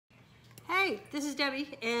Hey, this is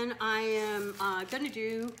Debbie, and I am going to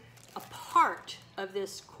do a part of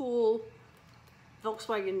this cool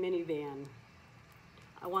Volkswagen minivan.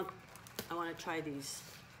 I want to try these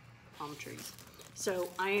palm trees. So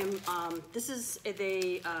I am, this is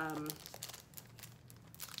a,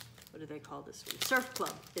 what do they call this one? Surf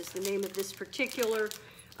Club is the name of this particular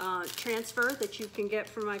transfer that you can get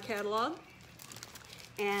from my catalog.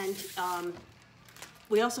 And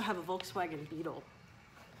we also have a Volkswagen Beetle.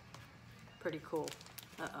 Pretty cool.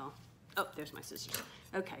 Uh-oh. Oh, there's my scissors.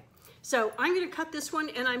 Okay. So I'm going to cut this one,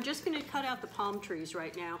 and I'm just going to cut out the palm trees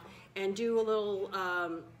right now and do a little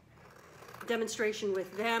demonstration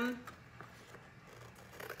with them.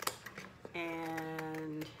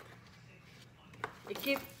 And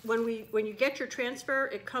when you get your transfer,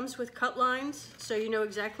 it comes with cut lines, so you know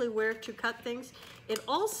exactly where to cut things. It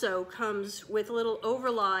also comes with little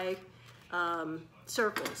overlay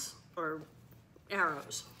circles or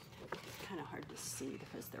arrows. Kind of hard to see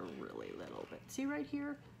because they're really little, but see right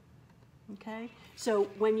here? Okay, so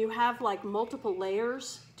when you have like multiple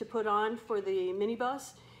layers to put on for the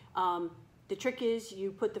minibus, the trick is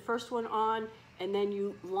you put the first one on and then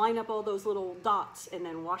you line up all those little dots and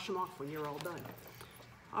then wash them off when you're all done.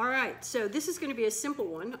 All right, so this is going to be a simple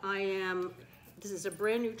one. This is a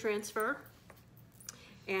brand new transfer,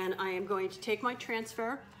 and I am going to take my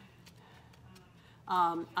transfer.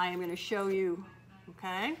 I am going to show you,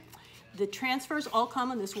 okay? The transfers all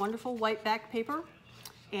come on this wonderful white back paper,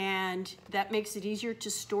 and that makes it easier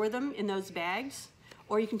to store them in those bags.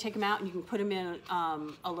 Or you can take them out and you can put them in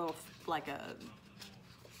a little, like a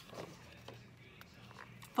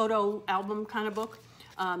photo album kind of book.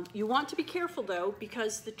 You want to be careful though,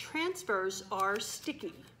 because the transfers are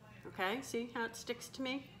sticky. Okay, see how it sticks to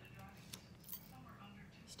me?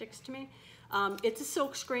 Sticks to me. It's a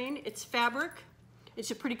silk screen, it's fabric.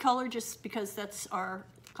 It's a pretty color just because that's our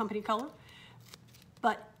company color.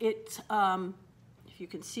 But it's, if you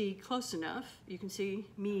can see close enough, you can see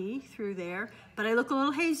me through there, but I look a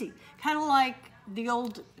little hazy. Kind of like the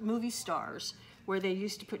old movie stars where they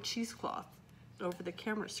used to put cheesecloth over the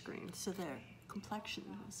camera screen so their complexion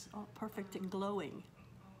was all perfect and glowing.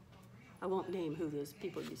 I won't name who those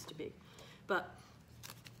people used to be. But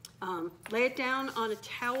lay it down on a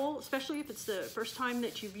towel, especially if it's the first time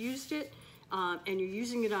that you've used it, and you're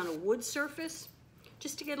using it on a wood surface,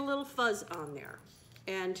 just to get a little fuzz on there.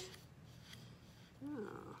 And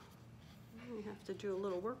I have to do a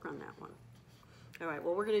little work on that one. All right,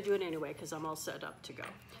 well, we're going to do it anyway because I'm all set up to go.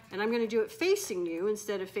 And I'm going to do it facing you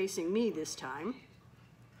instead of facing me this time.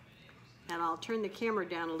 And I'll turn the camera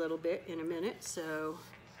down a little bit in a minute, so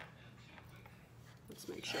let's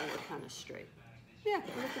make sure we're kind of straight. Yeah,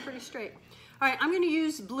 we're looking pretty straight. All right, I'm going to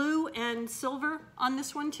use blue and silver on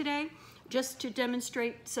this one today, just to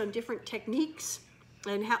demonstrate some different techniques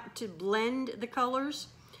and how to blend the colors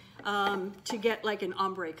to get like an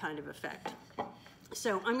ombre kind of effect.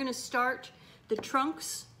 So I'm going to start the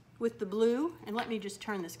trunks with the blue, and let me just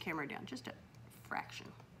turn this camera down just a fraction.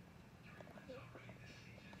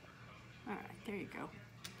 All right, there you go.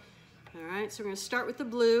 All right, so we're going to start with the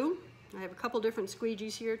blue. I have a couple different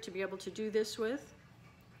squeegees here to be able to do this with.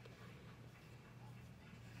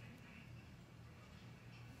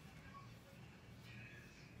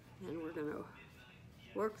 And we're going to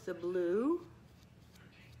work the blue.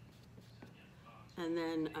 And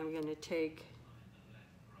then I'm going to take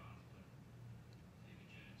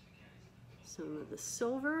some of the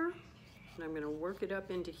silver, and I'm going to work it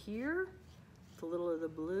up into here with a little of the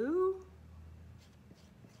blue.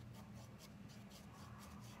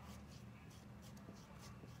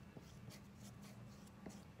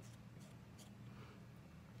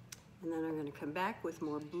 And then I'm going to come back with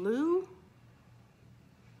more blue.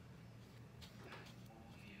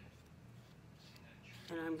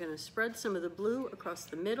 And I'm going to spread some of the blue across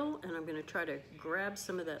the middle, and I'm going to try to grab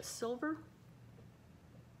some of that silver.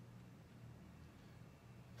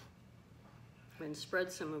 And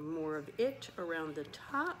spread some more of it around the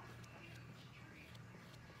top.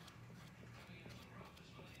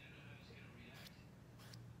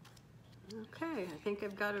 Okay, I think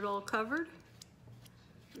I've got it all covered.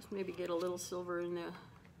 Just maybe get a little silver in the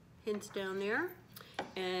hints down there.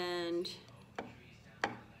 And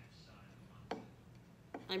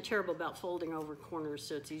I'm terrible about folding over corners,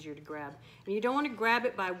 so it's easier to grab. And you don't want to grab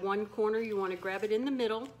it by one corner, you want to grab it in the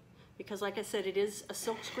middle, because like I said, it is a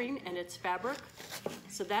silk screen and it's fabric.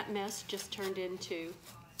 So that mess just turned into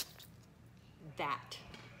that.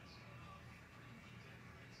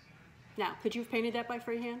 Now, could you have painted that by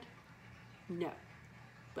freehand? No.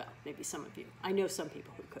 Well, maybe some of you. I know some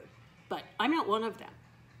people who could, but I'm not one of them.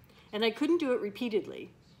 And I couldn't do it repeatedly.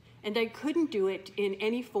 and I couldn't do it in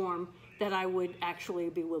any form that I would actually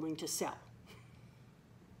be willing to sell.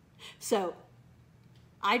 So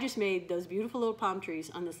I just made those beautiful little palm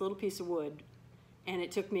trees on this little piece of wood, and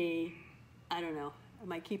it took me, I don't know,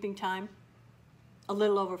 am I keeping time? A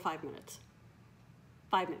little over 5 minutes.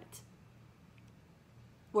 5 minutes.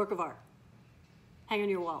 Work of art. Hang on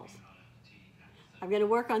your walls. I'm going to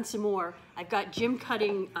work on some more. I've got Jim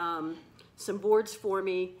cutting some boards for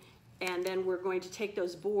me, and then we're going to take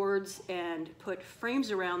those boards and put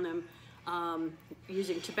frames around them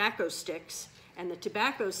using tobacco sticks. And the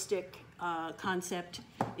tobacco stick concept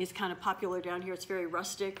is kind of popular down here. It's very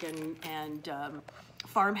rustic and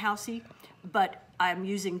farmhousey, but I'm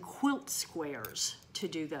using quilt squares to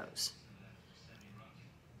do those.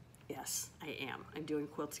 Yes, I am. I'm doing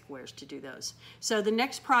quilt squares to do those. So the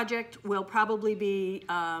next project will probably be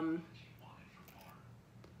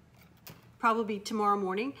tomorrow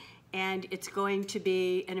morning, and it's going to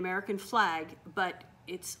be an American flag, but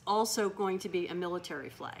it's also going to be a military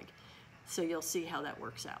flag. So you'll see how that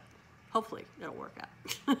works out. Hopefully it'll work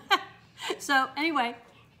out. So anyway,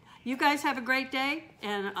 you guys have a great day,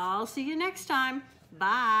 and I'll see you next time.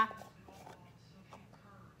 Bye.